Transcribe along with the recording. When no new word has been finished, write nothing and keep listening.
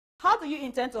How do you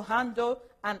intend to handle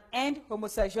and end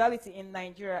homosexuality in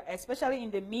Nigeria, especially in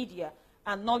the media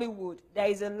and Nollywood? There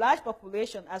is a large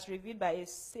population as reviewed by a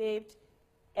saved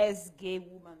ex-gay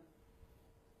woman.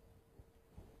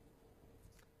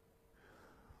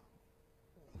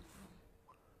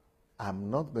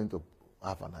 I'm not going to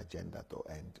have an agenda to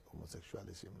end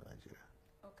homosexuality in Nigeria.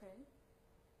 Okay.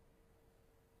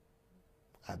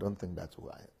 I don't think that's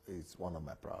why it's one of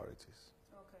my priorities.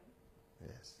 Okay.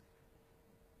 Yes.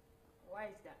 Why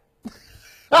is that?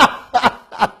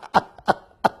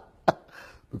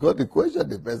 Because the question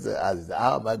the person asks is,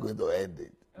 how am I going to end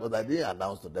it? Okay. But I didn't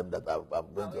announce to them that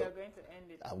I'm going to end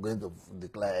it. I'm going to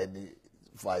declare any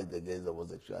fight against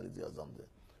homosexuality or something.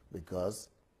 Because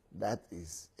that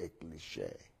is a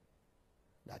cliche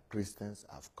that Christians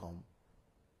have come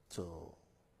to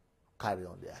carry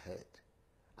on their head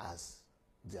as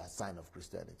their sign of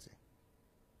Christianity.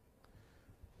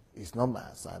 It's not my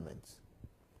assignment.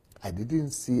 I didn't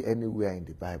see anywhere in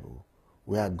the Bible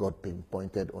where God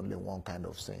pinpointed only one kind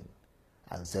of sin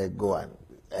and said, go and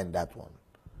end that one.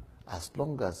 As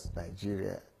long as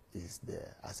Nigeria is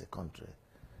there as a country,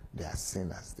 there are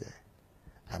sinners there.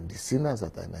 And the sinners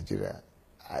that are in Nigeria,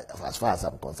 as far as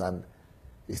I'm concerned,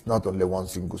 it's not only one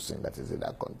single sin that is in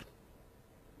that country.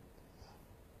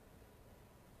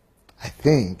 I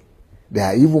think there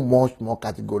are even much more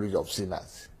categories of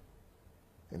sinners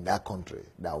in that country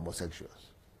than homosexuals.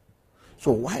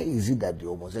 So why is it that the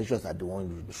homosexuals are the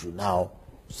ones you should now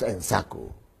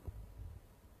encircle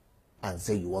and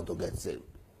say you want to get saved?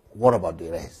 What about the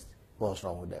rest? What's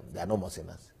wrong with them? They are no more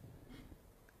sinners.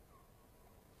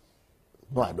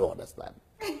 No, I don't understand.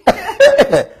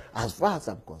 As far as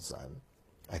I'm concerned,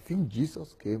 I think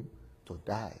Jesus came to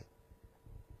die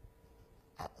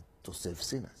to save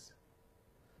sinners,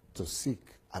 to seek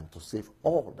and to save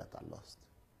all that are lost.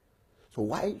 So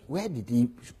where did he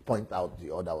point out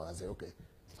the other one and say, okay,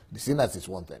 the sinners is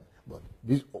one thing, but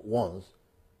these ones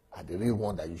are the real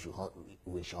one that you should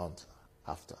hunt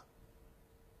after.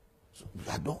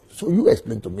 So you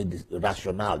explain to me the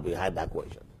rationale behind that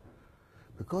question.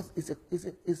 Because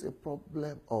it's a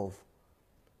problem of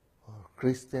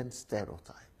Christian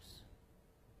stereotypes.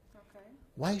 Okay.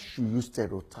 Why should you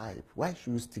stereotype? Why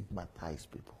should you stigmatize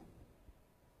people?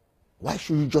 Why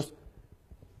should you just,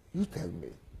 you tell me,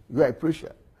 you are a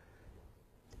preacher.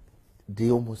 The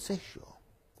homosexual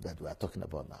that we are talking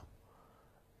about now,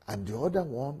 and the other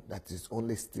one that is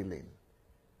only stealing,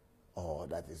 or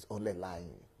that is only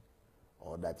lying,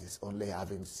 or that is only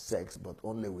having sex, but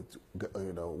only with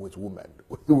women,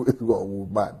 with a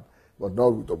woman, but not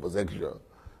with homosexual.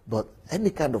 But any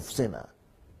kind of sinner,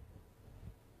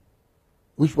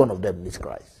 which one of them needs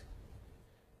Christ?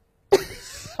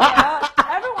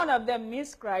 Every one of them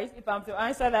needs Christ, if I'm to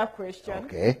answer that question.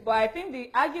 Okay. But I think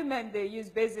the argument they use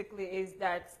basically is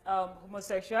that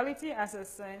homosexuality as a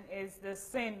sin is the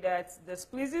sin that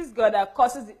displeases God, that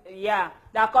causes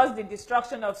the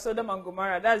destruction of Sodom and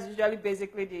Gomorrah. That's usually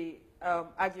basically the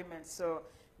argument. So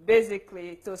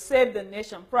basically, to save the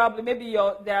nation, probably maybe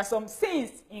there are some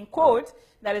sins, in quote,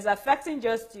 that is affecting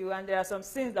just you, and there are some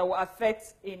sins that will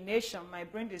affect a nation,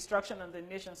 might bring destruction on the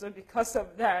nation. So because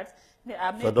of that,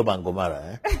 Sodom and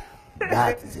Gomorrah,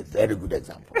 that is a very good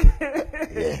example.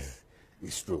 Yes,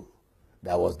 it's true.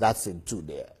 There was that sin too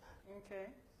there. Okay.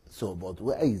 So, but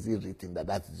where is it written that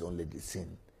that is only the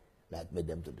sin that made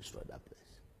them to destroy that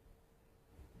place?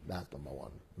 That's number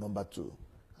one. Number two,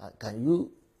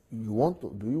 do you want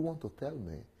to tell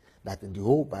me that in the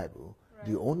whole Bible, right,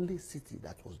 the only city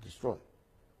that was destroyed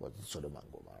was Sodom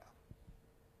and Gomorrah?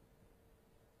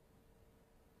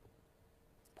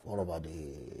 What about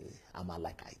the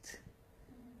Amalekite?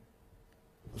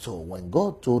 So when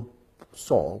God told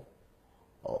Saul,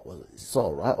 or was it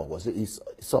Saul, right? Or was it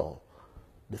Saul,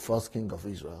 the first king of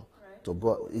Israel, right, to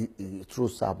go through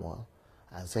Samuel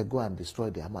and said, go and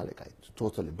destroy the Amalekites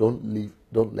totally.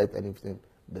 Don't let anything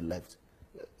be left.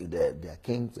 Their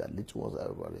kings, their little ones,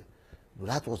 everybody.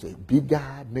 That was a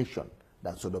bigger nation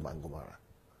than Sodom and Gomorrah.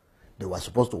 They were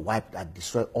supposed to wipe and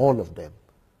destroy all of them.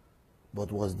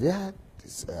 But was there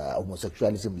this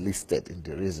homosexualism listed in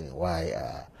the reason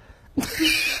why?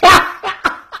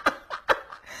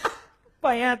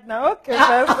 Now, okay,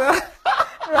 so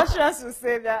Russians will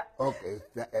say that. Okay,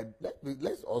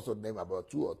 let's also name about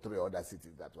 2 or 3 other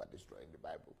cities that were destroyed in the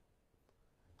Bible.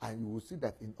 And you will see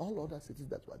that in all other cities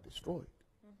that were destroyed,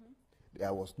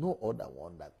 there was no other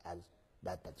one that has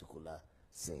that particular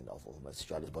sin of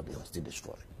homosexuality, but they were still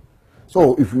destroyed.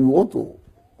 So if you want to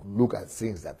look at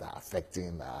things that are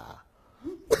affecting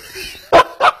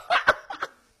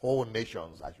whole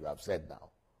nations, as you have said now,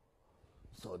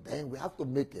 so then we have to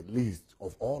make a list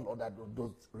of all other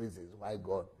those reasons why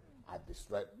God and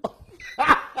destroyed.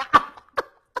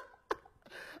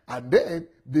 And then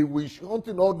they will hunt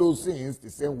in all those sins the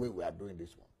same way we are doing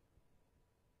this one.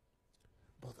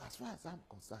 But as far as I'm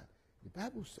concerned, the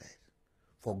Bible says,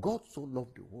 for God so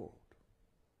loved the world.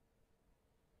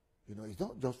 You know, it's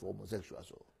not just for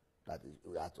homosexuals that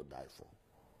we have to die for.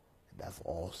 He died for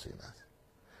all sinners.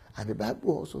 And the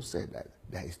Bible also said that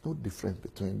there is no difference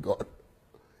between God,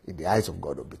 in the eyes of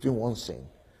God, or between one sin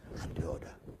and the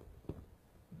other.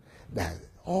 That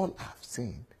all have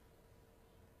sinned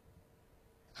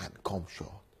and come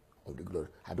short of the glory.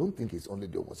 I don't think it's only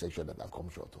the homosexual that have come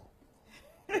short of.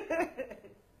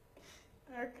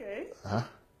 Okay. Huh?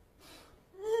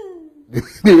 The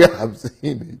way I'm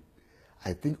saying it,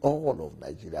 I think all of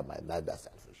Nigeria might not that